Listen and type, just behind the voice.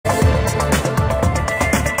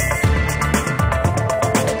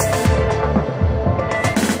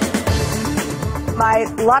my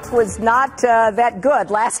luck was not that good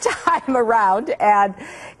last time around, and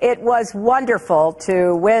it was wonderful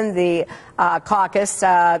to win the caucus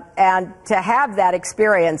and to have that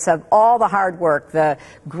experience of all the hard work, the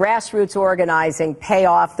grassroots organizing pay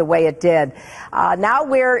off the way it did. Now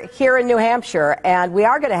we're here in New Hampshire, and we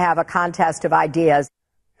are going to have a contest of ideas.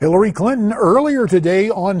 Hillary Clinton earlier today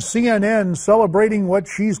on CNN celebrating what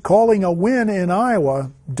she's calling a win in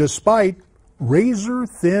Iowa despite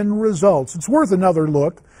razor-thin results. It's worth another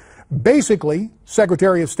look. Basically,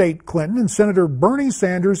 Secretary of State Clinton and Senator Bernie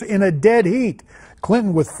Sanders in a dead heat.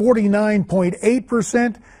 Clinton with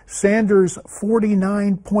 49.8%, Sanders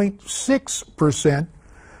 49.6%.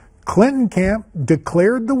 Clinton camp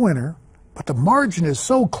declared the winner, but the margin is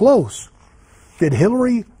so close. Did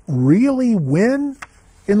Hillary really win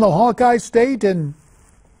in the Hawkeye State, and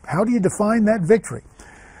how do you define that victory?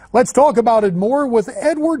 Let's talk about it more with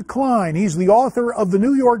Edward Klein. He's the author of the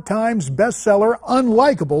New York Times bestseller,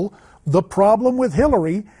 Unlikable, The Problem with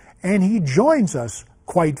Hillary, and he joins us,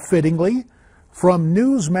 quite fittingly, from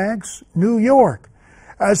Newsmax, New York.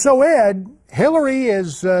 So, Ed, Hillary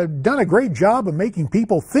has done a great job of making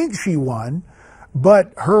people think she won,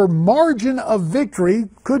 but her margin of victory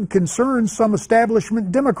could concern some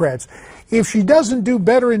establishment Democrats. If she doesn't do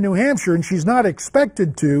better in New Hampshire, and she's not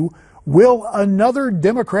expected to, will another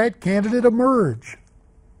Democrat candidate emerge?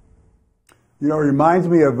 You know, it reminds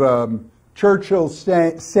me of Churchill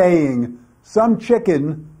saying, some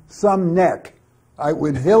chicken, some neck.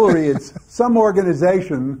 With Hillary, it's some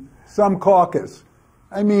organization, some caucus.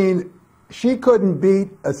 I mean, she couldn't beat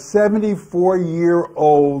a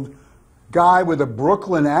 74-year-old guy with a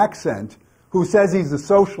Brooklyn accent who says he's a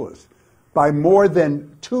socialist by more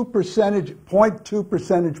than 0.2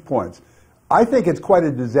 percentage points. I think it's quite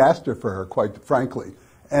a disaster for her, quite frankly.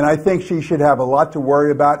 And I think she should have a lot to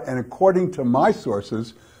worry about. And according to my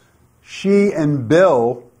sources, she and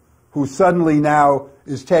Bill, who suddenly now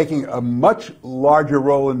is taking a much larger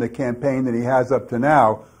role in the campaign than he has up to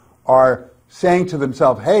now, are saying to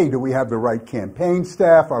themselves, hey, do we have the right campaign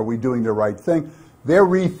staff? Are we doing the right thing? They're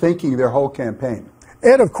rethinking their whole campaign.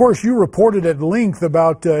 Ed, of course, you reported at length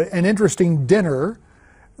about an interesting dinner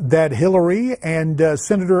that Hillary and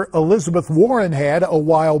Senator Elizabeth Warren had a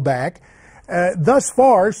while back. Thus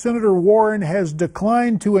far, Senator Warren has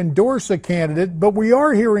declined to endorse a candidate, but we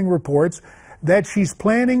are hearing reports that she's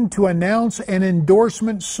planning to announce an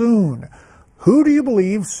endorsement soon. Who do you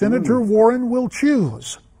believe Senator Warren will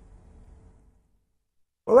choose?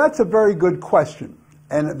 Well, that's a very good question.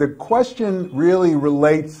 And the question really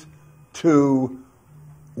relates to,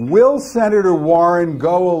 will Senator Warren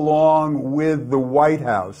go along with the White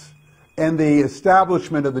House and the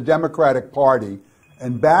establishment of the Democratic Party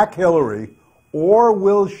and back Hillary, or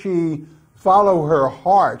will she follow her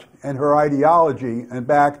heart and her ideology and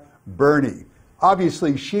back Bernie?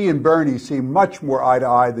 Obviously, she and Bernie seem much more eye to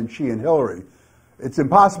eye than she and Hillary. It's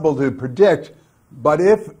impossible to predict, but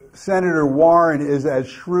if Senator Warren is as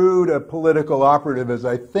shrewd a political operative as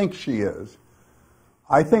I think she is,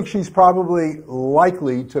 I think she's probably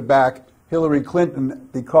likely to back Hillary Clinton,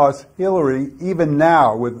 because Hillary, even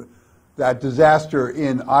now with that disaster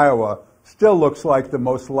in Iowa, still looks like the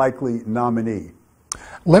most likely nominee.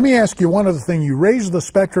 Let me ask you one other thing. You raised the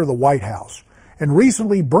specter of the White House, and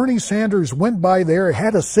recently Bernie Sanders went by there,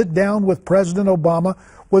 had a sit down with President Obama.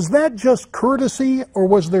 Was that just courtesy, or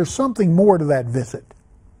was there something more to that visit?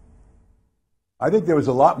 I think there was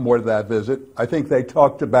a lot more to that visit. I think they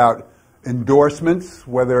talked about endorsements,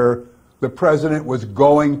 whether the president was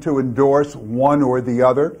going to endorse one or the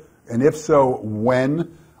other, and if so,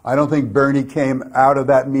 when. I don't think Bernie came out of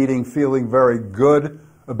that meeting feeling very good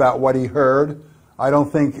about what he heard. I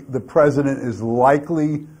don't think the president is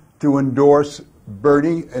likely to endorse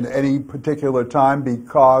Bernie at any particular time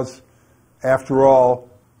because, after all,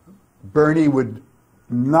 Bernie would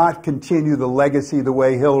not continue the legacy the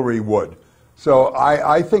way Hillary would. So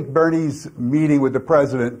I think Bernie's meeting with the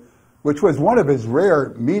president, which was one of his rare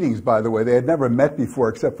meetings, by the way, they had never met before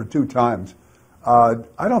except for 2 times, I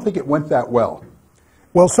don't think it went that well.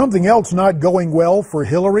 Well, something else not going well for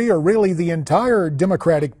Hillary, or really the entire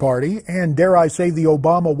Democratic Party, and dare I say the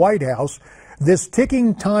Obama White House, this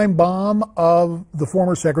ticking time bomb of the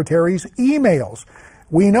former secretary's emails.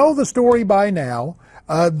 We know the story by now.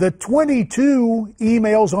 The 22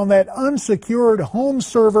 emails on that unsecured home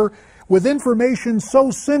server with information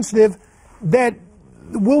so sensitive that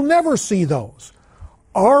we'll never see those.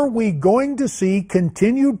 Are we going to see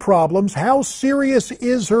continued problems? How serious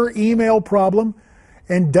is her email problem?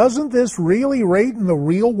 And doesn't this really rate in the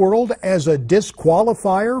real world as a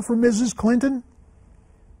disqualifier for Mrs. Clinton?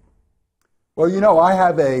 Well, you know, I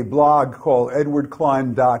have a blog called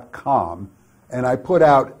edwardklein.com, and I put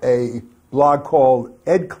out a blog called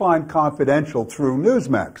Ed Klein Confidential through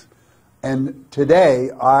Newsmax. And today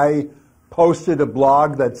I posted a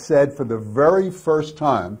blog that said for the very first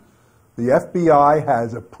time the FBI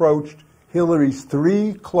has approached Hillary's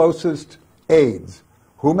 3 closest aides,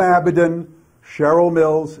 Huma Abedin, Cheryl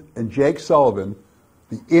Mills, and Jake Sullivan,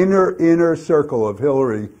 the inner circle of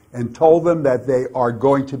Hillary, and told them that they are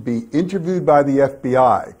going to be interviewed by the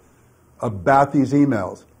FBI about these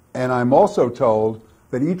emails. And I'm also told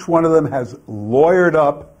that each one of them has lawyered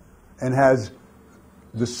up and has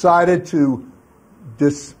decided to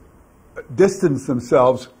distance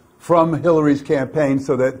themselves from Hillary's campaign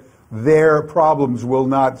so that their problems will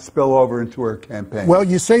not spill over into her campaign. Well,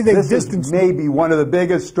 you say they've distanced. This is maybe one of the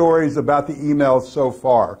biggest stories about the emails so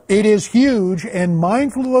far. It is huge, and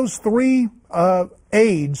mindful of those 3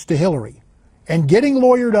 aides to Hillary and getting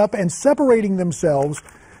lawyered up and separating themselves,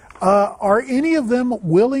 are any of them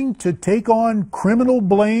willing to take on criminal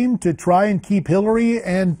blame to try and keep Hillary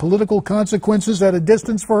and political consequences at a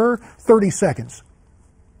distance for her? 30 seconds.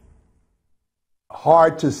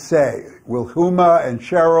 Hard to say. Will Huma and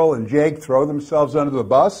Cheryl and Jake throw themselves under the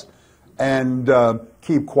bus and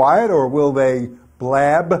keep quiet, or will they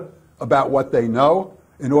blab about what they know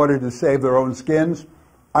in order to save their own skins?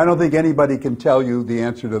 I don't think anybody can tell you the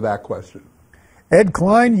answer to that question. Ed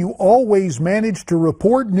Klein, you always manage to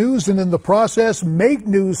report news and in the process make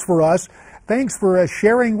news for us. Thanks for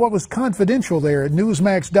sharing what was confidential there at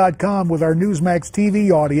Newsmax.com with our Newsmax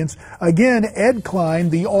TV audience. Again, Ed Klein,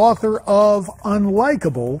 the author of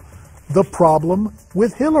Unlikable, The Problem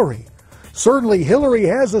with Hillary. Certainly, Hillary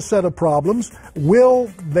has a set of problems.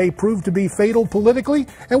 Will they prove to be fatal politically?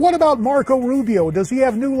 And what about Marco Rubio? Does he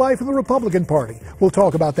have new life in the Republican Party? We'll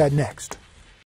talk about that next.